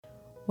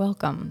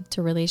Welcome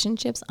to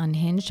Relationships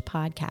Unhinged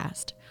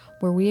podcast,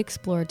 where we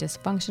explore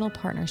dysfunctional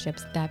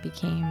partnerships that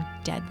became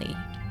deadly.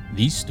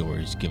 These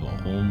stories give a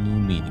whole new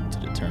meaning to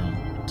the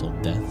term, till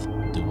death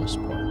do us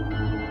part.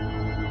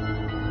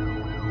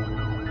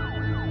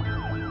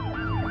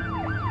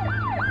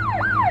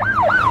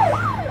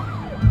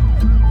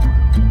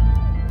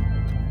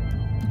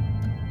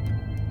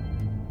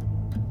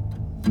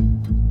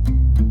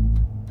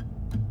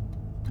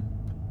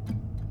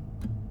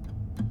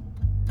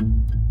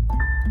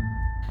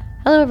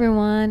 Hello,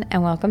 everyone,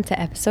 and welcome to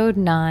episode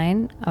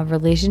 9 of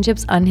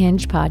Relationships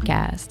Unhinged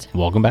podcast.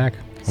 Welcome back.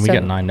 And we So-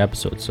 got 9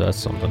 episodes, so that's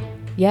something.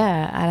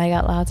 Yeah, and I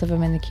got lots of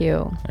them in the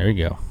queue. There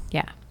you go.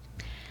 Yeah.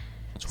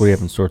 So what do you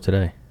have in store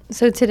today?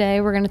 So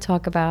today we're going to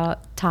talk about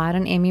Todd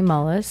and Amy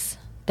Mullis.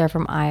 They're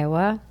from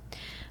Iowa.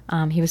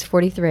 He was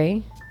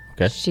 43.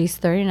 Okay. She's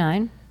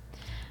 39.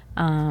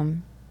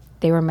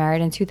 They were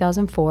married in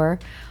 2004,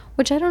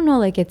 which I don't know,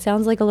 like it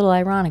sounds like a little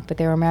ironic, but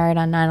they were married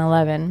on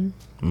 9/11.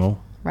 Well,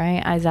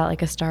 Right? Is that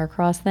like a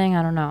star-crossed thing?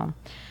 I don't know.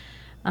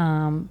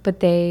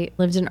 But they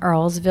lived in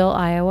Earlsville,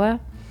 Iowa.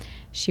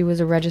 She was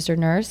a registered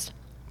nurse,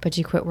 but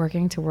she quit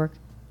working to work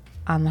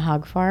on the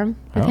hog farm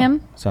with him.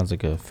 Sounds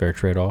like a fair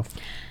trade-off.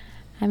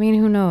 I mean,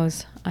 who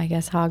knows? I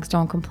guess hogs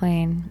don't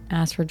complain,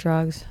 ask for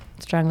drugs,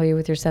 strangle you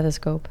with your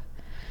stethoscope.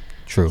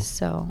 True.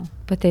 So,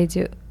 but they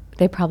do.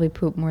 They probably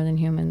poop more than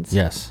humans.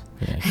 Yes.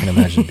 Yeah, I can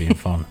imagine it being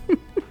fun.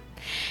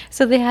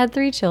 So they had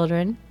 3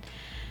 children.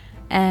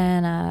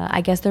 And I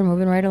guess they're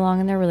moving right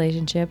along in their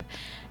relationship.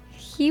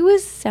 He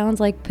sounds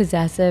like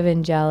possessive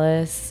and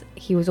jealous.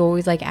 He was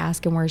always like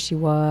asking where she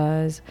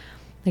was.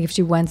 Like if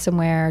she went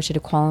somewhere,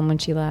 she'd call him when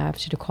she left.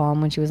 She'd call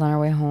him when she was on her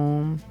way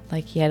home.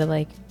 Like he had to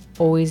like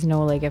always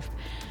know like if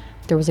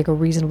there was like a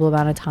reasonable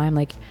amount of time.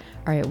 Like,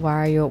 all right, why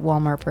are you at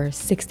Walmart for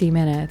 60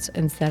 minutes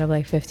instead of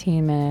like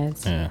 15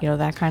 minutes? Yeah. You know,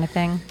 that kind of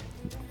thing.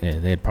 Yeah,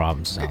 they had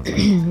problems, it sounds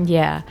like.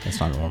 Yeah.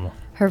 That's not normal.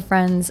 Her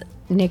friends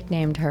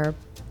nicknamed her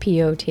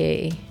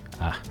POT.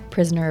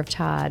 Prisoner of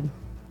Todd.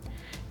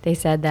 They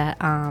said that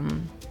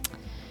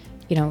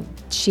you know,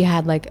 she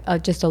had like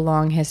just a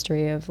long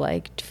history of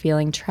like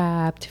feeling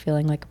trapped,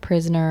 feeling like a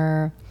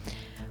prisoner,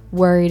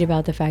 worried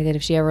about the fact that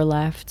if she ever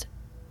left,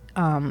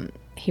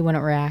 he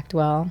wouldn't react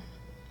well.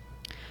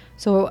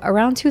 So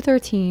around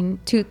 2013,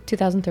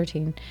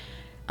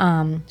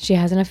 she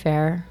has an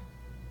affair,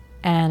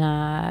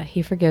 and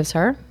he forgives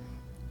her,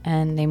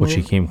 and they move. But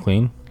she came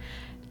clean?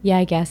 Yeah,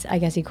 I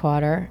guess he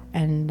caught her,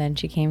 and then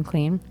she came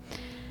clean.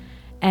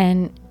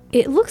 And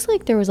it looks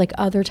like there was like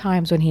other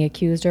times when he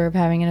accused her of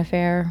having an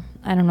affair.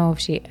 I don't know if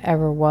she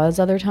ever was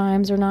other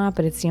times or not,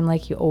 but it seemed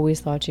like he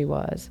always thought she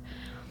was.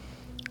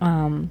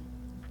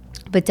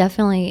 But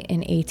definitely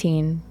in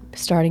 18,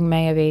 starting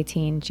May of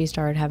 18, she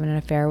started having an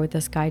affair with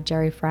this guy,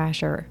 Jerry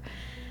Frasher,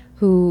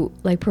 who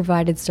like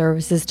provided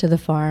services to the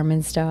farm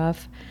and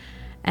stuff.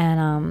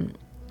 And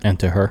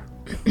to her?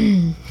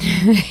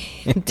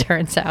 it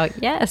turns out,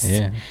 yes.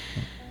 Yeah.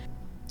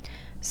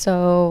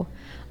 So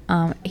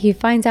he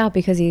finds out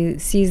because he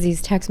sees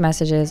these text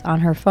messages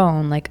on her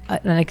phone, like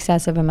an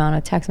excessive amount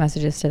of text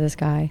messages to this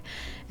guy.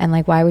 And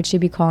like, why would she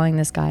be calling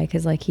this guy?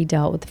 Because like he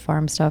dealt with the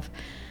farm stuff.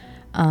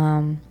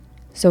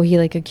 So he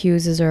like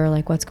accuses her,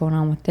 like, what's going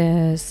on with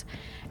this?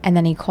 And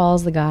then he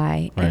calls the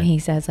guy and he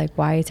says like,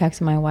 why are you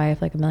texting my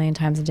wife like a million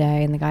times a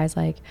day? And the guy's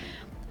like,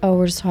 oh,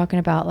 we're just talking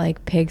about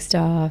like pig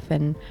stuff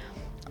and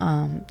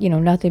you know,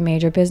 nothing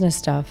major, business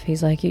stuff.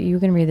 He's like, you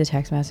can read the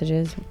text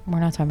messages. We're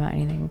not talking about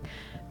anything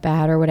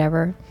bad or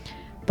whatever.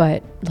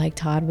 But like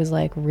Todd was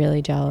like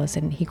really jealous,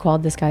 and he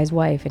called this guy's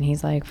wife, and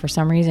he's like, for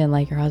some reason,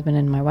 like your husband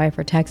and my wife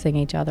are texting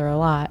each other a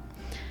lot.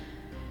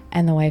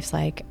 And the wife's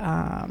like,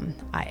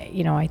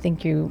 I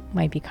think you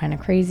might be kind of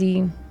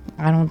crazy.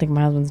 I don't think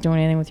my husband's doing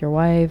anything with your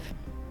wife.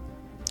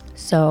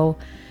 So,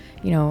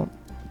 you know,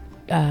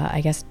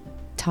 I guess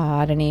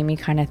Todd and Amy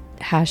kind of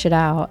hash it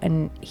out,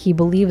 and he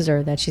believes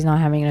her that she's not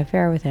having an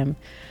affair with him.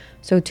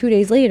 So 2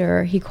 days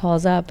later, he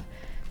calls up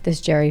this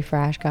Jerry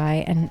Frash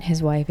guy and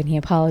his wife, and he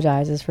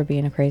apologizes for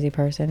being a crazy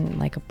person,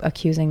 like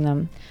accusing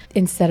them.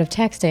 Instead of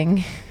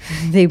texting,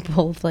 they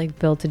both like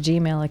built a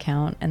Gmail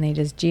account, and they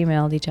just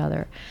Gmailed each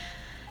other.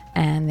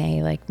 And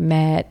they like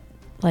met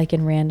like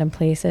in random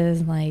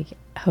places, like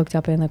hooked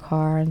up in the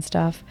car and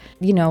stuff.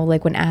 You know,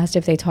 like when asked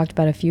if they talked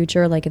about a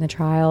future, like in the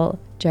trial,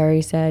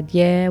 Jerry said,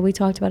 yeah, we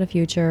talked about a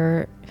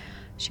future.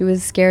 She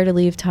was scared to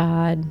leave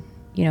Todd.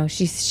 You know,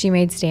 she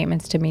made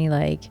statements to me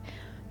like,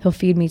 he'll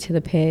feed me to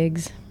the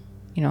pigs.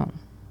 You know,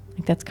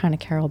 like that's kind of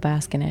Carol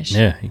Baskin-ish.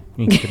 Yeah,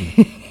 you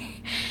kidding.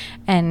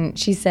 And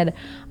she said,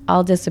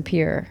 I'll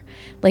disappear.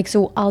 Like,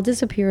 so I'll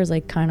disappear is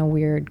like kind of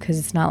weird because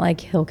it's not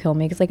like he'll kill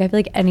me. Because like I feel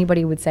like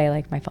anybody would say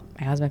like my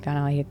husband found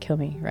out he'd kill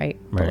me, right?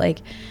 But like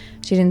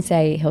she didn't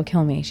say he'll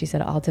kill me. She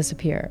said, I'll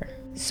disappear.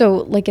 So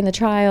like in the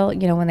trial,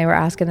 you know, when they were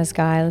asking this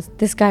guy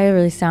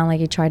really sounded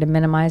like he tried to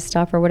minimize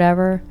stuff or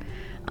whatever.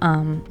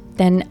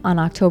 Then on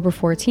October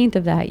 14th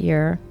of that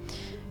year,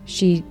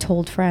 she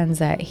told friends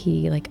that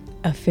he like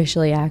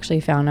officially actually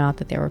found out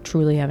that they were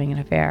truly having an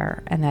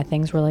affair and that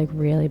things were like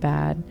really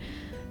bad.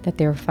 that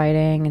they were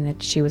fighting and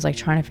that she was like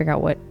trying to figure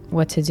out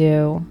what to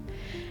do.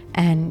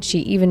 And she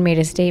even made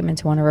a statement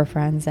to one of her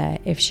friends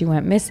that if she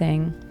went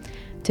missing,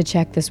 to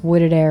check this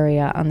wooded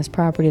area on this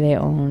property they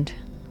owned.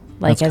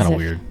 Like, that's kind of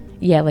weird.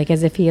 Yeah, like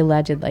as if he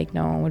alleged like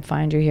no one would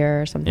find her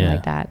here or something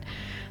like that.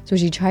 So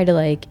she tried to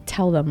like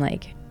tell them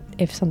like,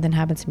 if something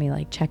happens to me,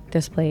 like check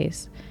this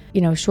place.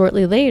 You know,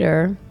 shortly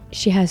later,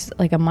 she has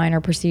like a minor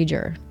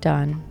procedure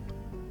done.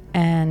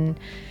 And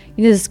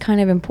you know, this is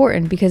kind of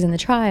important because in the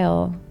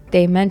trial,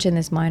 they mention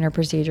this minor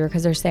procedure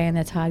because they're saying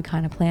that Todd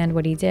kind of planned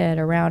what he did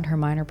around her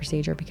minor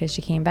procedure because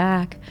she came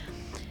back.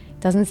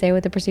 Doesn't say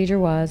what the procedure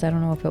was. I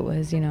don't know if it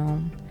was, you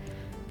know,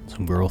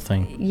 some girl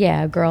thing.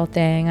 Yeah, girl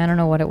thing. I don't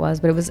know what it was,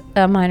 but it was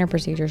a minor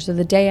procedure. So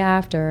the day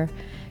after,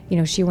 you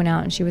know, she went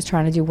out and she was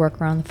trying to do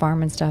work around the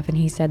farm and stuff. And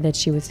he said that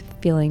she was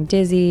feeling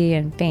dizzy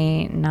and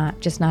faint and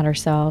not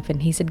herself.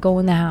 And he said, go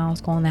in the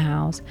house, go in the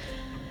house.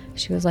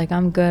 She was like,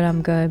 I'm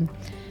good.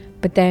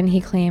 But then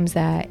he claims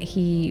that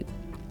he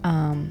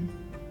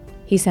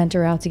sent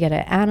her out to get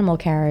an animal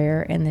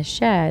carrier in the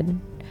shed.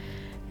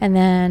 And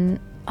then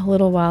a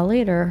little while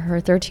later, her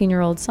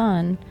 13-year-old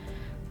son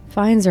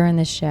finds her in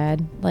the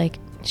shed. Like,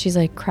 she's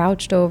like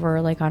crouched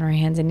over, like on her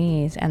hands and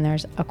knees, and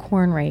there's a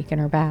corn rake in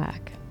her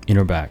back. In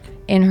her back?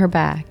 In her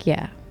back,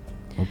 yeah.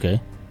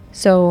 Okay.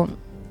 So,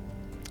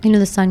 you know,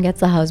 the son gets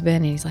the husband,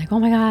 and he's like, oh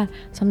my God,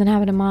 something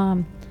happened to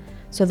mom.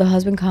 So the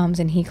husband comes,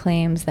 and he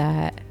claims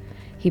that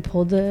he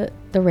pulled the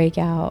rake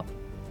out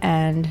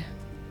and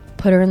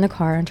put her in the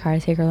car and tried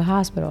to take her to the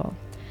hospital.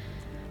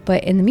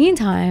 But in the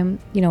meantime,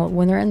 you know,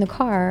 when they're in the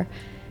car,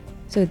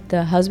 so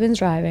the husband's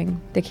driving,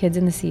 the kid's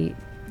in the seat,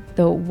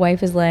 the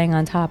wife is laying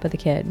on top of the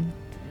kid.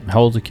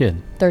 How old's the kid?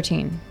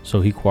 13. So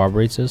he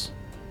corroborates this?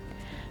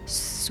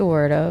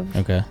 Sort of.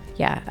 Okay.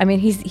 Yeah. I mean,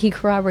 he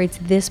corroborates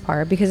this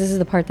part because this is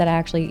the part that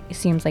actually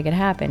seems like it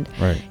happened.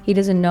 Right. He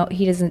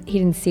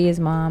didn't see his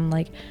mom.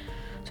 Like,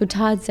 so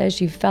Todd says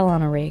she fell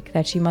on a rake,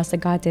 that she must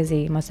have got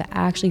dizzy, must have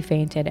actually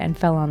fainted and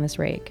fell on this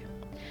rake.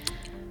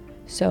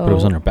 So, but it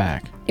was on her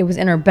back. It was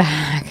in her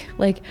back.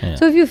 Like, yeah.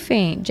 So if you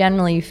faint,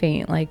 generally you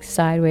faint like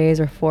sideways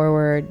or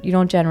forward. You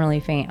don't generally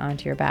faint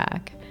onto your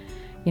back.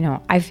 You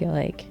know, I feel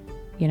like,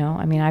 you know,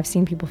 I mean, I've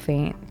seen people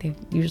faint.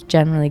 You just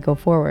generally go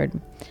forward.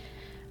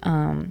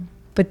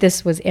 But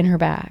this was in her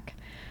back.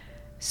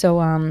 So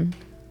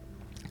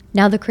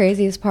now the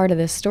craziest part of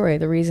this story,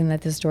 the reason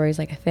that this story is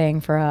like a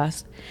thing for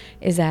us,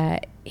 is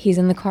that he's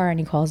in the car and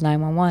he calls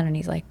 911 and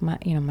he's like,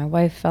 my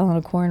wife fell on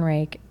a corn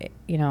rake.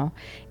 You know,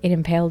 it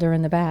impaled her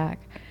in the back.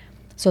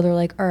 So they're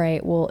like, all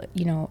right, well,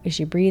 you know, is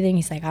she breathing?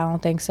 He's like, I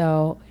don't think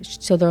so.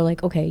 So they're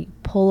like, okay,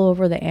 pull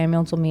over, the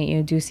ambulance will meet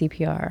you, do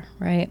CPR,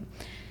 right?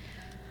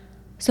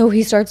 So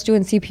he starts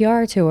doing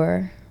CPR to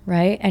her,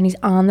 right? And he's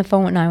on the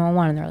phone with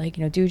 911 and they're like,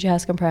 you know, do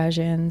chest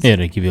compressions. Yeah,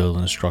 they give you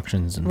little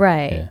instructions.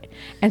 Right. Yeah.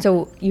 And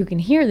so you can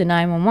hear the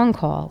 911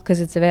 call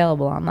because it's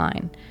available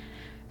online.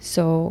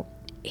 So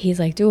he's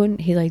like doing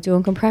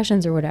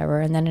compressions or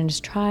whatever. And then in his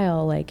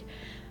trial, like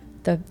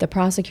the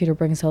prosecutor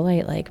brings to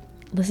light, like,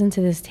 listen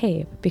to this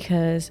tape,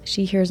 because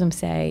she hears him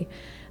say,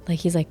 like,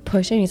 he's like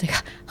pushing, he's like,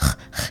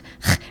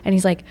 and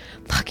he's like,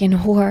 fucking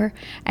whore.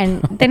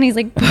 And then he's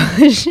like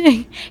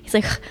pushing, he's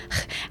like,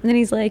 and then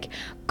he's like,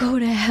 go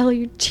to hell,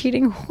 you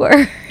cheating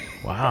whore.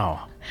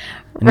 Wow.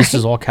 And right? This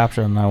is all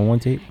captured on 911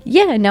 tape?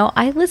 Yeah, no,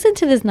 I listened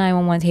to this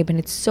 911 tape and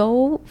it's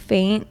so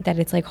faint that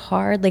it's like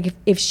hard. Like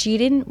if she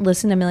didn't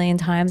listen a million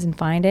times and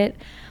find it,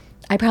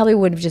 I probably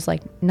would have just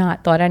like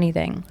not thought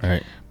anything.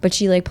 Right. But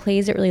she like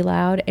plays it really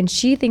loud and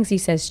she thinks he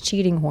says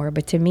cheating whore,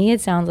 but to me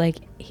it sounds like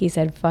he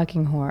said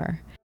fucking whore.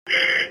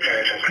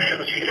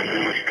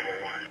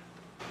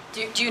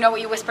 Do you know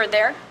what you whispered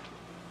there?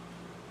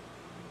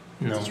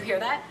 No. Did you hear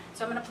that?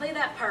 So I'm going to play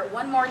that part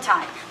one more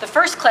time. The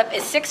first clip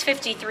is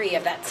 6:53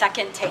 of that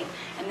second tape.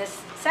 And this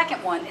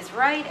second one is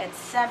right at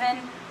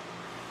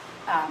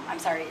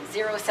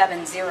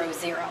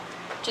 0700.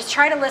 Just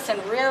try to listen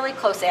really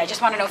closely. I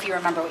just want to know if you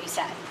remember what you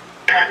said.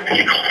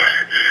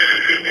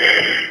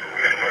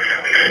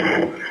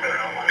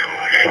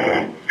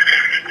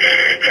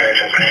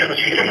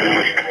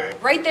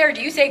 Right there,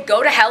 do you say,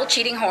 go to hell,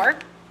 cheating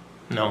whore?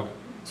 No.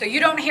 So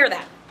you don't hear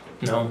that?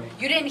 No.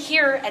 You didn't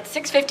hear at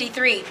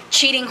 6:53,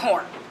 cheating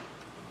whore?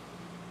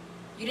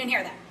 You didn't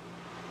hear that?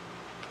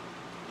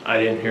 I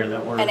didn't hear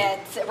that word. And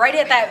it's right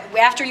at that,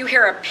 after you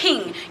hear a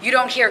ping, you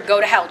don't hear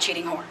go to hell,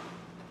 cheating whore.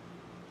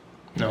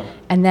 No.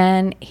 And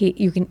then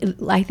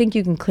I think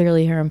you can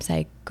clearly hear him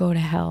say, go to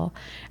hell.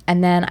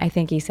 And then I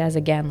think he says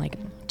again, like,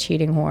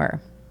 cheating whore.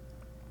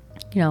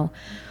 You know,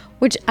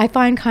 which I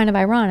find kind of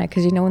ironic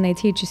because, you know, when they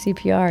teach you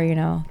CPR, you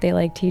know, they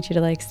like teach you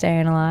to like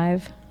staying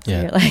alive. So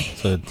yeah. You're like,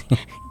 so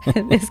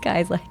this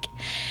guy's like,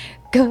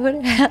 go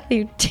to hell,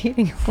 you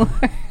cheating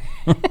whore.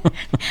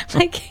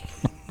 Like,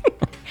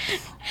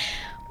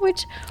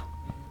 which,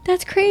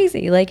 that's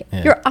crazy. Like,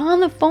 yeah. You're on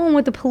the phone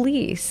with the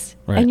police,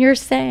 right, and you're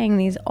saying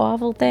these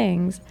awful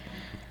things.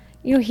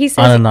 You know, he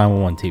says on a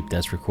 911 tape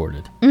that's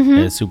recorded. Mm-hmm.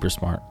 It's super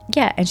smart.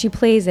 Yeah, and she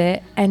plays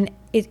it, and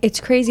it's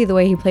crazy the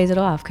way he plays it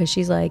off, because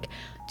she's like,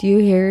 do you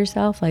hear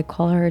yourself, like,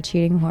 call her a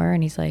cheating whore?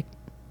 And he's like,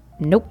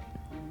 nope.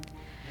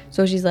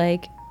 So she's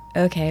like,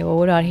 okay, well,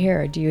 what about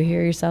here? Do you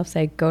hear yourself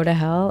say, go to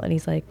hell? And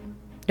he's like,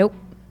 nope.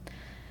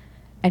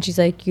 And she's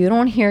like, you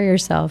don't hear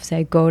yourself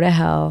say, go to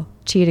hell,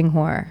 cheating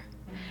whore.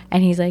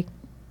 And he's like,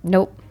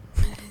 nope.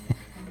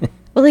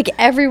 Well, like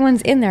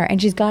everyone's in there, and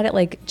she's got it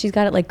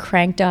like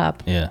cranked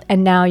up. Yeah.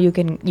 And now you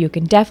can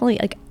definitely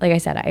like I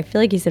said, I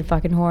feel like he said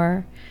fucking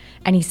whore,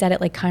 and he said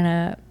it like kind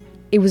of,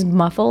 it was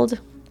muffled,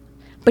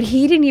 but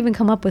he didn't even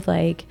come up with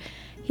like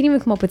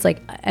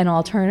an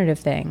alternative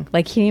thing.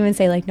 Like he didn't even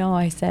say like, no,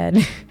 I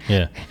said,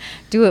 Yeah.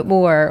 do it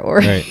more, or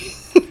Right.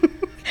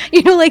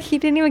 you know, like he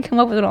didn't even come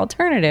up with an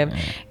alternative.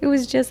 It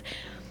was just,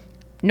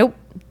 nope,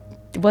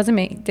 it wasn't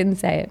me. Didn't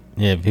say it.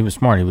 Yeah, if he was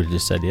smart, he would have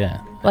just said,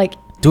 yeah. Like,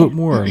 Do it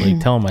more. Like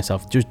telling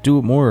myself, just do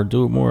it more,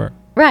 do it more.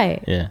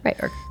 right. Yeah. Right.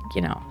 Or,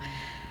 you know.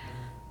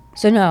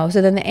 So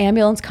then the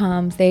ambulance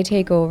comes, they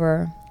take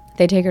over,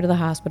 they take her to the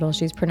hospital.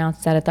 She's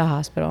pronounced dead at the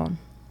hospital.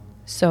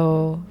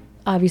 So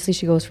obviously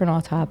she goes for an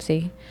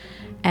autopsy.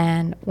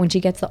 And when she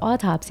gets the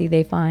autopsy,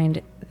 they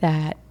find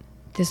that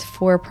this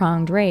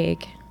 4-pronged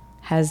rake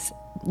has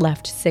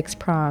left 6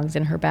 prongs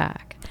in her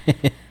back.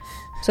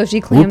 So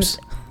she claims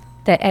Whoops.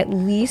 that at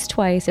least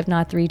twice, if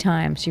not 3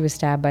 times, she was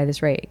stabbed by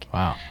this rake.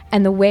 Wow.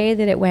 And the way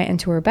that it went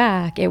into her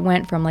back, it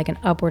went from like an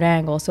upward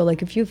angle. So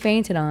like if you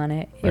fainted on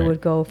it, it Right.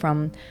 would go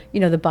from,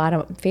 the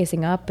bottom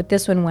facing up, but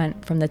this one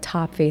went from the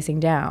top facing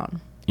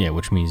down. Yeah,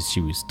 which means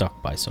she was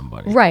stuck by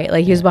somebody. Right.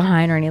 Like he was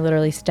behind her and he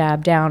literally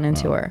stabbed down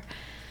into her.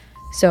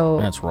 So,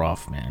 That's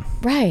rough, man.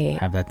 right.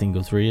 Have that thing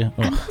go through you.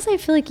 And Ugh. plus I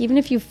feel like even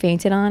if you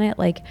fainted on it,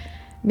 like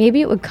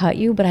maybe it would cut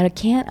you, but I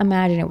can't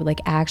imagine it would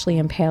like actually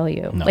impale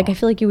you. No. Like I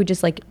feel like you would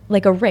just like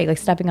a rake, like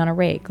stepping on a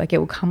rake, like it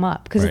would come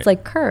up because it's Right.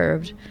 like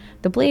curved.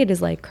 The blade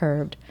is like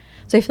curved.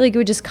 So I feel like it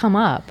would just come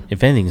up.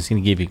 If anything, it's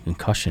going to give you a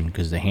concussion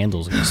because the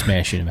handle's going to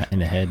smash you in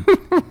the head.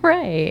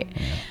 Right.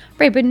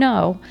 Right. But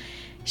no,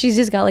 she's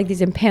just got like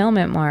these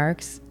impalement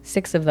marks,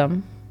 6 of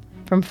them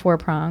from 4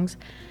 prongs.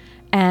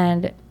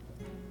 And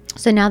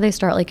so now they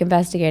start like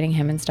investigating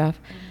him and stuff.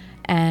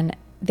 And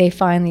they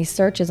find these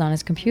searches on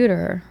his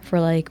computer for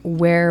like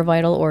where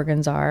vital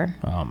organs are,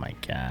 Oh, my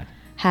God.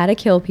 how to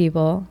kill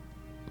people,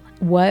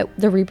 what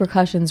the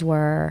repercussions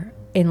were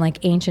in like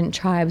ancient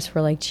tribes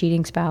for like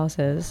cheating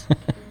spouses.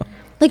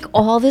 Like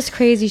all this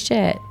crazy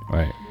shit.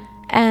 Right.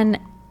 And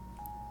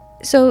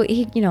so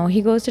he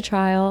goes to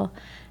trial,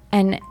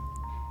 and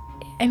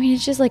I mean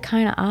it's just like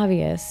kind of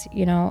obvious,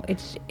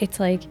 it's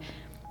like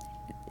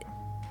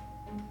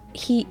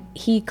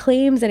he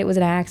claims that it was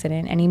an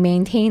accident, and he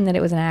maintained that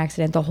it was an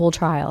accident the whole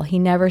trial. He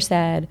never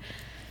said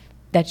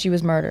that she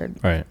was murdered.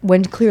 Right.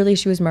 When clearly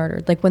she was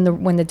murdered. Like when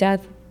the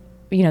death,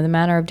 the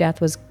manner of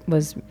death was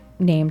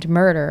named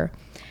murder,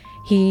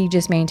 he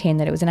just maintained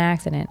that it was an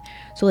accident.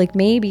 So like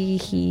maybe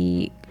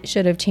he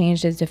should have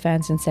changed his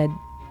defense and said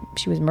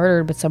she was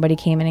murdered, but somebody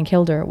came in and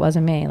killed her. It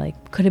wasn't me.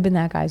 Like could have been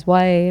that guy's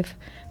wife,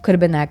 could have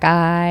been that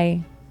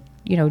guy,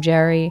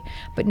 Jerry.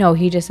 But no,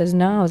 he just says,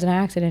 no, it was an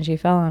accident. She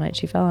fell on it.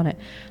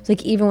 It's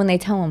like even when they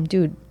tell him,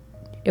 dude,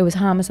 it was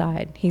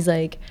homicide. He's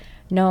like,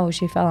 no,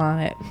 she fell on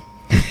it.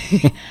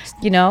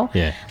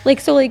 Yeah. Like,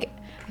 so like,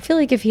 I feel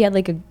like if he had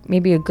like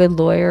maybe a good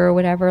lawyer or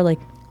whatever, like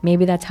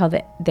maybe that's how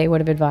they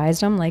would have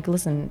advised him. Like,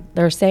 listen,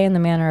 they're saying the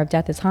manner of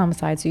death is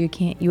homicide, so you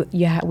can't,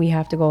 we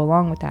have to go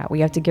along with that. We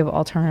have to give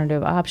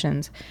alternative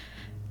options.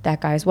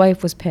 That guy's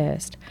wife was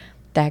pissed.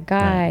 That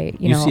guy, Right.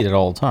 You see that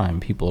all the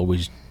time. People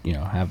always,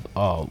 have,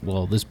 oh,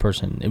 well, this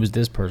person, it was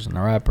this person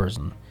or that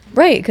person.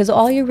 Right, because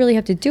all you really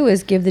have to do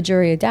is give the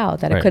jury a doubt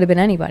that it Right. could have been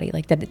anybody,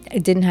 like that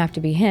it didn't have to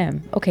be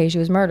him. Okay, she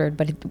was murdered,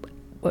 but it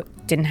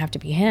didn't have to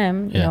be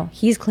him. Yeah.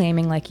 He's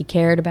claiming like he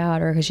cared about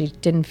her because she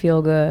didn't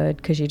feel good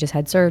because she just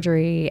had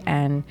surgery,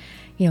 and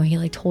he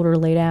like told her to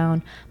lay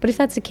down. But if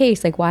that's the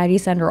case, like why did he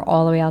send her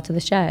all the way out to the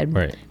shed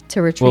Right.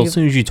 to retrieve? Well, as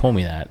soon as you told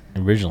me that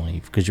originally,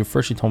 because you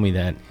told me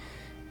that,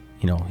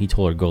 he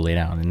told her to go lay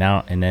down,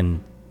 and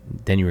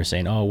then you were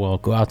saying, oh, well,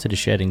 go out to the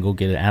shed and go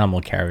get an animal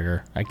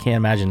carrier. I can't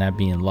imagine that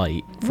being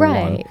light. For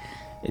Right.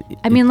 one.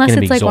 I mean, unless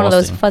gonna it's be like one of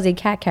those exhausting. fuzzy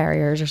cat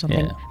carriers or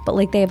something. Yeah. But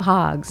like they have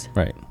hogs.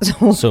 Right.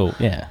 So- So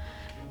yeah.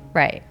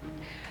 Right.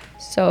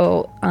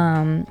 So,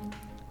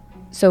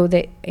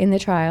 in the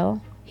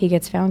trial, he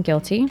gets found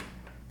guilty.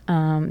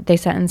 They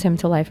sentence him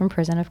to life in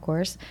prison, of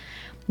course.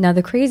 Now,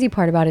 the crazy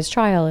part about his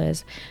trial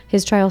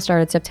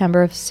started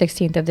September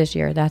 16th of this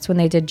year. That's when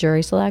they did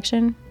jury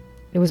selection.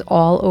 It was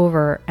all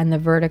over, and the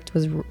verdict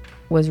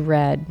was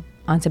read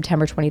on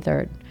September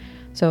 23rd.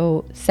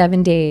 So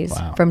 7 days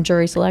Wow. from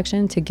jury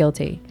selection to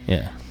guilty.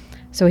 Yeah.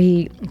 So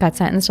he got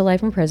sentenced to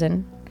life in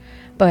prison.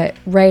 But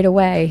right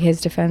away, his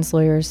defense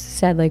lawyers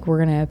said, like, we're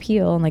going to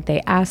appeal. And, like,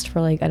 they asked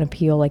for, like, an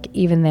appeal. Like,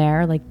 even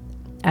there, like,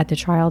 at the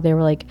trial, they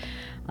were like,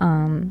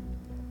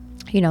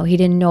 he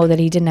didn't know that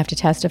he didn't have to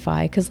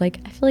testify. Because, like,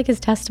 I feel like his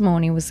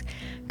testimony was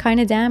kind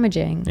of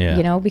damaging,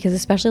 Yeah. because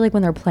especially, like,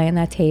 when they're playing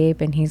that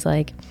tape and he's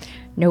like,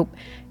 nope.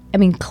 I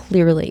mean,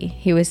 clearly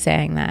he was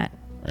saying that.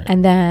 Right.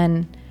 And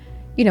then,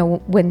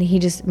 when he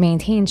just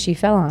maintains she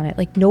fell on it,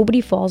 like, nobody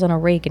falls on a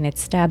rake and it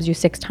stabs you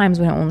 6 times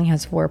when it only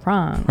has 4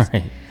 prongs.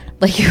 Right.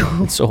 Like,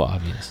 It's so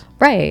obvious.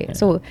 right.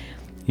 So,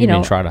 He didn't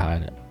even try to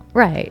hide it.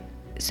 Right.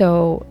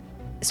 So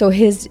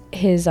his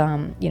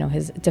you know,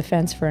 his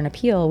defense for an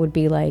appeal would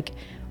be like,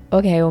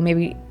 okay, well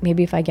maybe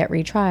if I get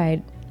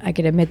retried, I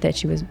could admit that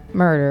she was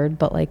murdered,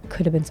 but like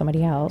could have been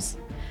somebody else.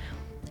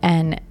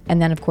 And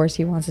then of course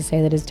he wants to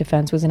say that his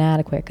defense was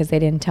inadequate because they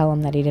didn't tell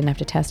him that he didn't have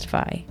to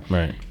testify.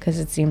 Right. Because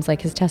it seems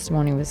like his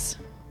testimony was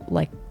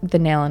like the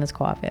nail in his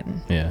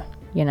coffin. Yeah.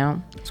 You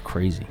know? It's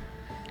crazy.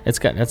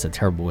 That's a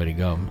terrible way to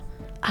go.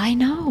 I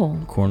know.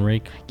 Corn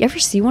rake. You ever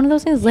see one of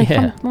those things? Like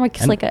Yeah. from like,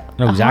 it's I like a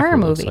know exactly horror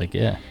what it looks movie. like,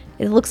 yeah.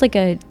 It looks like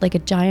a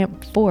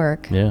giant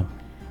fork. Yeah.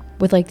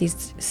 With like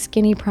these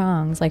skinny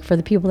prongs, like for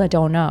the people that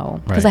don't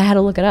know, because Right. I had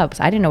to look it up.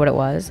 So I didn't know what it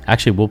was.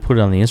 Actually, we'll put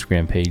it on the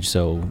Instagram page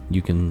so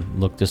you can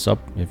look this up.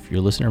 If you're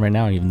listening right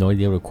now and you have no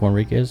idea what a corn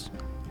rake is,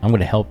 I'm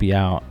going to help you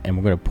out and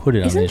we're going to put it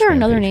on the Instagram Isn't there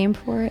another page. name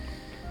for it?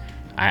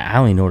 I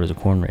only know it as a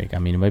corn rake. I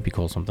mean, it might be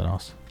called something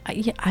else.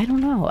 I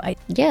don't know.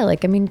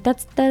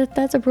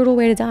 That's a brutal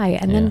way to die.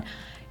 And then, Yeah.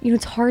 you know,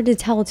 it's hard to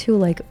tell too.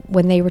 Like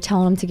when they were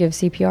telling him to give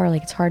CPR,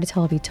 like it's hard to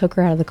tell if he took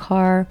her out of the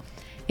car,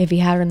 if he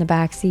had her in the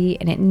back seat,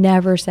 and it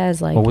never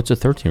says like. Well, what's a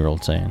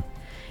 13-year-old saying?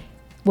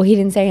 Well, he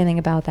didn't say anything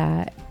about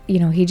that. You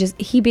know,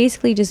 he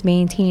basically just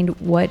maintained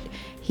what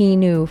he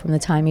knew from the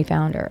time he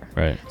found her.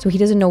 Right. So he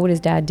doesn't know what his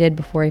dad did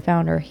before he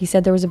found her. He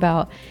said there was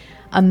about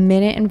a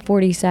minute and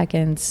 40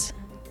 seconds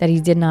that he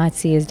did not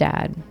see his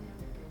dad.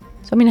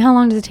 So, I mean, how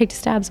long does it take to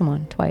stab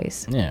someone?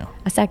 Twice. Yeah.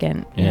 A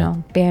second, you Yeah.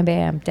 know, bam,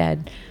 bam,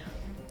 dead.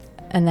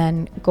 And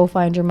then go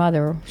find your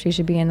mother. She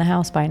should be in the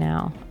house by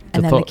now.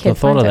 And then the kid the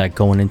thought finds of her. that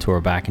going into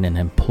her back and then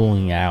him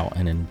pulling it out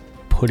and then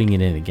putting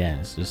it in again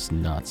is just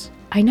nuts.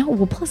 I know.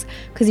 Well, plus,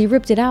 because he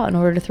ripped it out in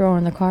order to throw her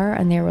in the car,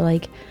 and they were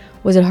like,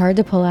 "Was it hard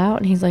to pull out?"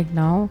 And he's like,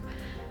 "No."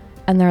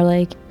 And they're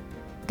like,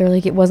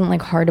 "It wasn't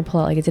like hard to pull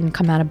out. Like it didn't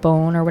come out of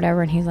bone or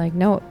whatever." And he's like,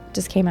 "No, it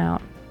just came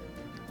out."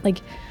 Like,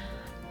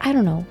 I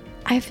don't know.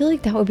 I feel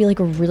like that would be like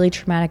a really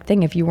traumatic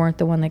thing if you weren't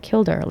the one that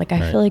killed her. Like,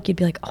 I Right. feel like you'd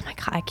be like, "Oh my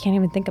god, I can't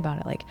even think about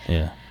it." Like,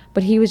 Yeah.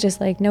 but he was just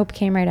like, "Nope,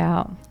 came right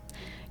out."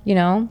 You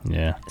know?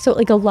 Yeah. So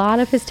like a lot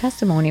of his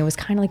testimony was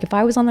kind of like, if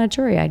I was on that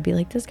jury, I'd be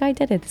like, this guy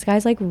did it. This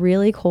guy's like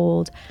really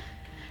cold.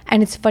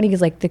 And it's funny because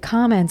like the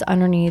comments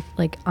underneath,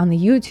 like on the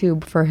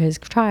YouTube for his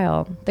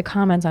trial, the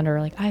comments under are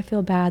like, I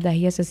feel bad that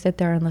he has to sit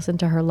there and listen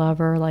to her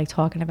lover like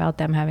talking about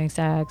them having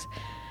sex.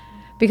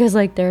 Because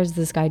like there's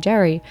this guy,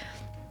 Jerry,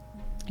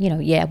 you know,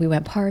 yeah, we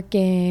went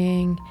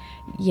parking,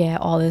 yeah,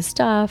 all this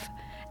stuff.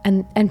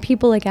 And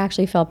people like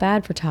actually felt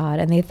bad for Todd,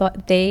 and they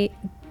thought they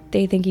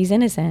think he's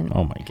innocent.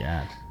 Oh my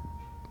God.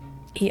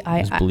 I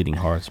It's bleeding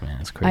hearts, man.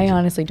 It's crazy. I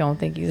honestly don't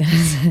think he's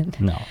innocent.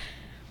 No.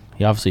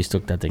 He obviously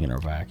stuck that thing in her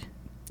back.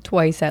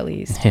 Twice at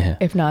least, Yeah.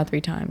 if not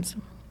 3 times.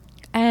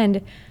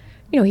 And,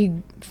 you know, he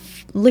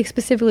like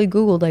specifically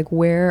Googled like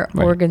where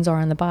Right. organs are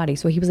in the body.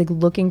 So he was like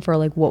looking for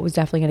like what was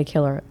definitely going to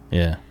kill her.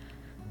 Yeah.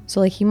 So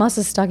like he must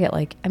have stuck it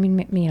like, I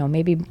mean, you know,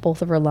 maybe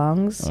both of her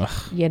lungs, Ugh.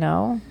 you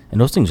know?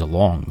 And those things are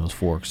long, those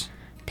forks.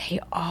 They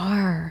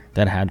are.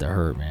 That had to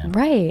hurt, man.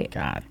 Right.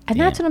 God. And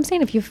that's what I'm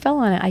saying. If you fell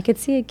on it, I could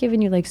see it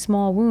giving you like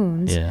small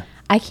wounds. Yeah.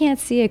 I can't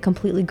see it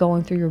completely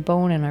going through your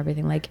bone and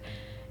everything. Like,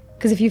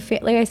 because if you,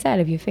 like I said,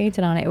 if you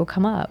fainted on it, it would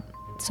come up.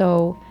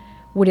 So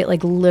would it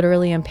like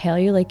literally impale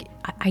you? Like,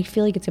 I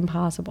feel like it's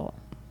impossible.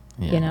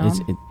 Yeah. You know?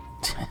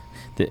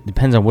 It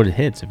depends on what it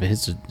hits. If it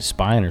hits the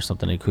spine or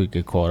something, it could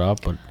get caught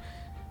up. But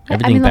I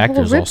everything mean, the back whole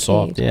there is all rib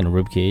soft. cage. Yeah, and a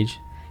rib cage.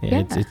 Yeah, Yeah.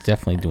 It's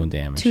definitely doing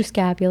damage. 2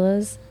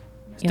 scapulas.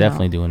 It's you know.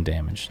 definitely doing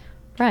damage.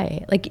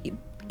 Right. Like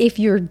if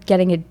you're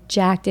getting it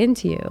jacked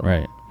into you.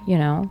 Right. You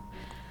know?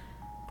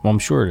 Well, I'm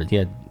sure that he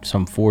had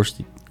some force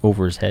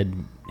over his head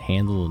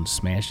handle and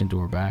smashed into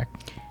her back.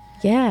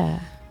 Yeah.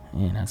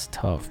 Man, that's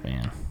tough,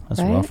 man. That's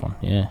a Right? rough one.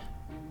 Yeah.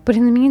 But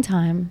in the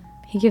meantime,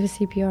 he gives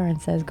CPR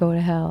and says, go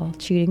to hell,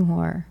 cheating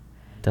whore.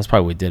 That's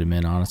probably what did him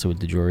in, honestly, with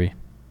the jury.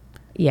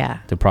 Yeah.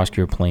 The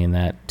prosecutor playing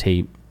that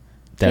tape,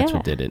 that's Yeah.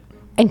 what did it.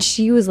 And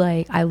she was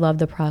like, I love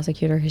the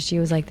prosecutor because she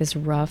was like this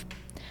rough,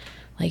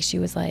 like she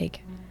was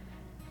like,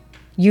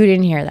 you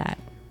didn't hear that.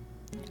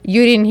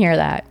 You didn't hear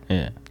that.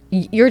 Yeah.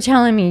 You're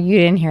telling me you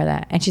didn't hear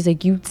that. And she's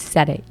like, you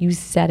said it. You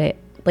said it.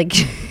 Like,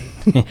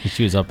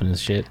 She was up in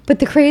his shit. but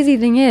the crazy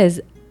thing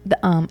is,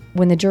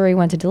 when the jury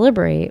went to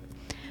deliberate,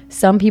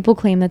 some people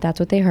claim that that's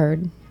what they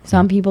heard.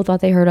 Some people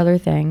thought they heard other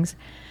things.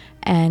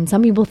 And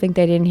some people think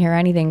they didn't hear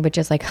anything, but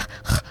just like,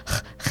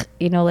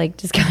 you know, like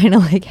just kind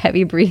of like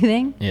heavy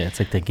breathing. Yeah, it's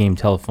like that game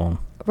Telephone.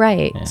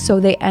 Right. Yeah. So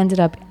they ended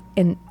up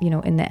in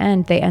the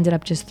end, they ended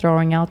up just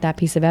throwing out that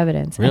piece of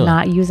evidence Really? and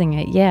not using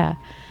it. Yeah.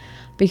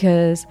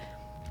 Because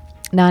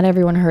not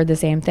everyone heard the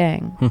same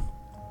thing.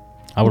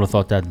 I would have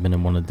thought that'd been the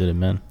one that did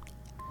him in.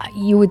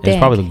 You would It's think.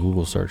 probably the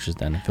Google searches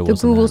then. If it The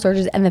wasn't Google that.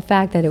 searches and the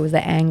fact that it was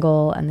the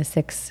angle and the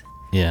 6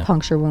 Yeah.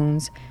 puncture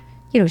wounds.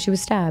 You know, she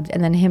was stabbed.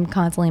 And then him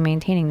constantly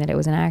maintaining that it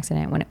was an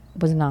accident when it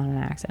was not an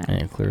accident.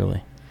 Yeah,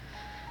 clearly.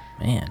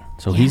 Man.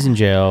 So he's in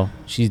jail.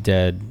 She's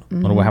dead.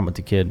 Wonder what happened with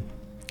the kid.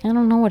 I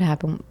don't know what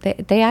happened.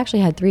 They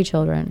actually had 3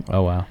 children.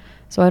 Oh, wow.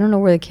 So I don't know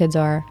where the kids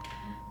are.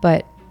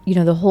 But, you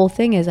know, the whole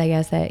thing is, I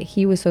guess, that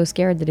he was so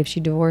scared that if she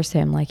divorced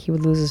him, like, he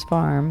would lose his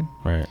farm.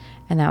 Right.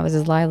 And that was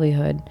his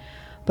livelihood.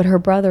 But her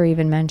brother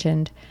even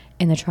mentioned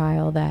in the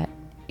trial that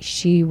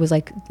she was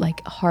like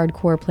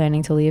hardcore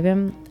planning to leave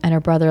him, and her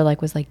brother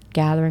like was like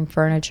gathering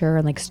furniture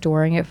and like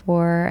storing it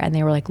for her, and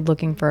they were like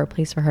looking for a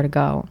place for her to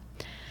go.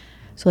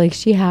 So like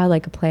she had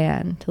like a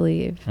plan to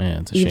leave, Yeah,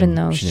 it's a even shame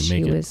though she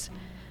didn't make it.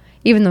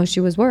 even though she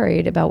was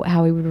worried about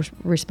how he would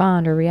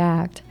respond or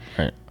react.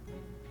 Right.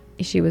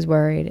 She was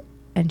worried,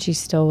 and she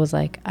still was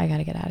like, I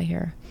gotta get out of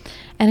here.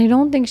 And I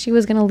don't think she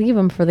was gonna leave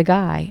him for the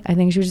guy. I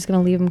think she was just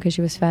gonna leave him because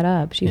she was fed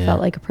up. She felt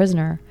like a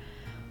prisoner,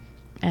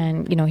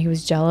 and you know, he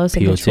was jealous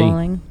and POT.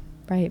 controlling.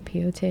 Right,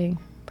 POT,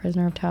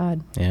 prisoner of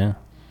Todd. Yeah.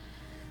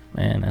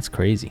 Man, that's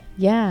crazy.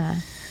 Yeah,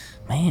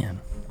 Man.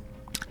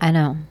 I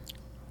know.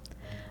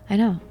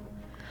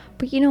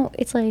 But you know,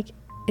 it's like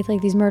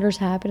these murders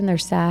happen and they're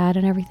sad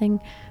and everything,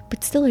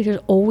 but still, like, there's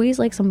always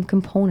like some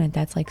component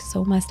that's like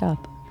so messed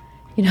up,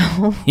 you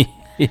know?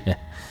 Yeah.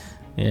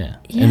 Yeah.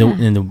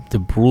 And the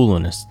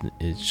brutalness,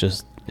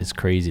 it's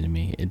crazy to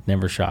me. It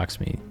never shocks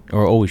me,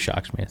 or always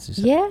shocks me. It's just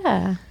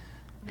Yeah.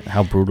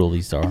 how brutal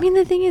these are. I mean,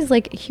 the thing is,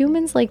 like,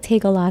 humans like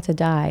take a lot to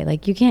die.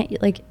 Like, you can't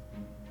like,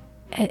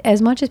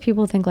 as much as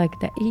people think like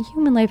that,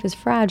 human life is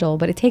fragile,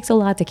 but it takes a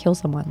lot to kill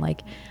someone.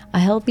 Like a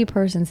healthy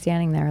person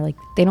standing there, like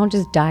they don't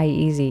just die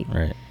easy.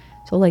 Right.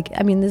 So like,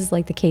 I mean, this is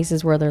like the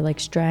cases where they're like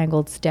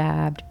strangled,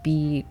 stabbed,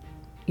 beat,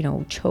 you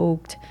know,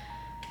 choked,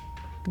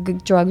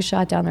 drugs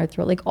shot down their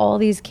throat. Like all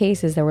these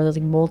cases there were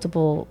like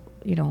multiple,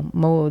 you know,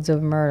 modes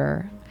of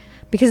murder,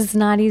 because it's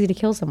not easy to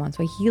kill someone.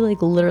 So he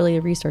like literally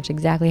researched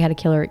exactly how to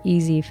kill her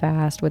easy,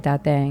 fast with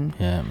that thing.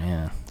 Yeah,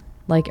 man.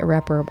 Like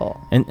irreparable.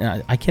 And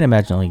I can't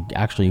imagine like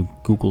actually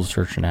Google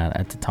searching that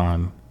at the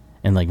time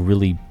and like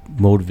really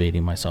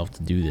motivating myself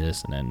to do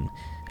this, and then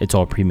it's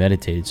all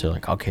premeditated. So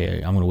like,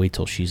 okay, I'm gonna wait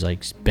till she's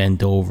like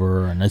bent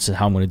over, and this is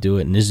how I'm gonna do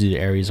it, and this is the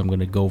areas I'm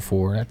gonna go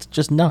for. That's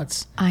just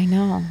nuts. I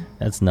know.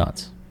 That's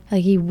nuts.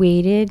 Like he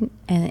waited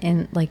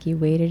and like he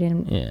waited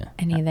and Yeah.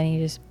 and then he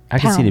just I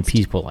can see the pounced.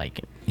 people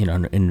like, you know,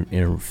 in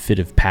a fit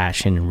of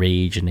passion and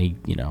rage, and they,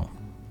 you know,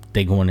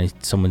 they go in,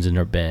 someone's in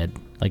their bed.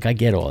 Like I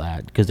get all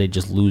that because they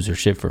just lose their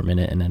shit for a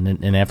minute, and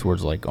then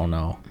afterwards like, oh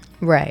no,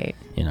 Right.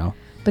 you know.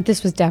 But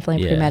this was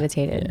definitely Yeah,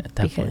 premeditated, yeah,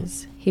 definitely.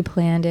 because he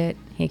planned it,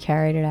 he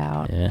carried it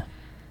out. Yeah.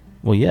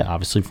 Well, yeah,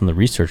 obviously from the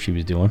research he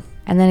was doing.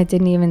 And then it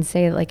didn't even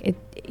say like it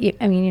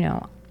I mean, you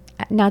know,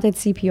 not that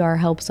CPR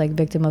helps like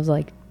victim of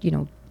like, you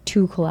know,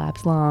 2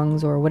 collapsed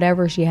lungs or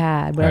whatever she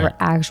had, whatever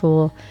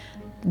Right.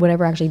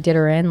 whatever actually did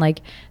her in.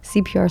 Like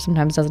CPR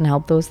sometimes doesn't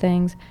help those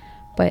things,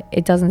 but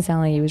it doesn't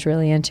sound like he was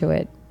really into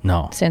it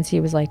No. since he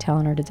was like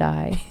telling her to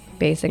die,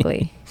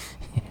 basically.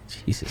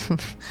 Jesus.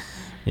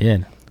 Yeah.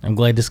 I'm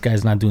glad this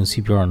guy's not doing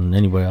CPR on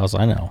anybody else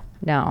I know.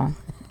 No.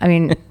 I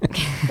mean,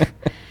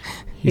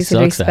 He he's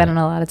going to be sucks at spending it.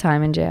 a lot of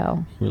time in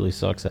jail. He really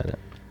sucks at it.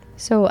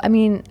 So, I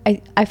mean,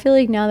 I feel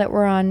like now that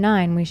we're on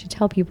 9, we should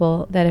tell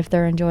people that if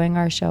they're enjoying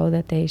our show,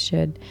 that they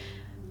should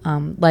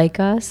like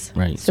us,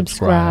 Right.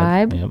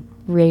 subscribe, Yep.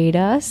 rate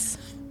us,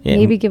 Yeah,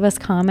 maybe give us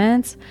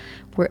comments.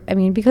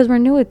 Because we're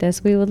new at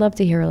this, we would love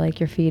to hear like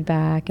your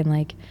feedback and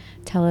like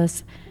tell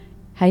us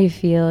how you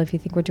feel, if you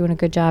think we're doing a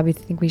good job, if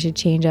you think we should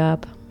change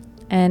up.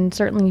 And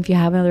certainly if you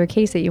have another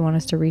case that you want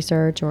us to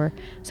research or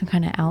some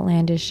kind of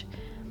outlandish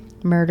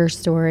murder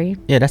story.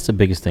 Yeah, that's the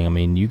biggest thing. I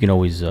mean, you can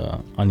always,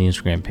 on the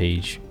Instagram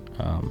page,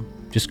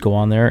 just go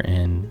on there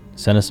and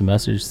send us a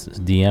message,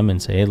 DM,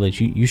 and say, hey,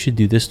 you should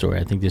do this story.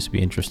 I think this would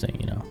be interesting,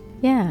 you know.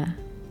 Yeah.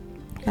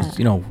 'Cause,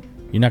 you know,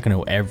 you're not going to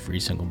know every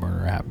single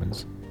murder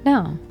happens.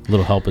 No. A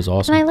little help is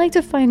awesome. And I like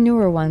to find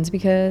newer ones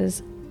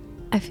because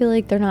I feel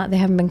like they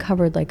haven't been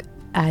covered like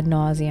ad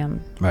nauseum,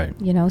 Right.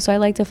 you know? So I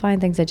like to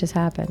find things that just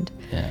happened.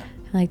 Yeah.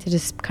 I like to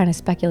just kind of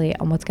speculate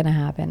on what's going to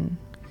happen.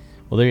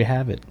 Well, there you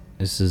have it.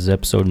 This is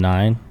episode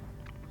 9.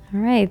 All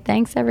right.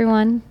 Thanks,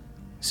 everyone.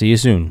 See you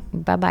soon.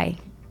 Bye-bye.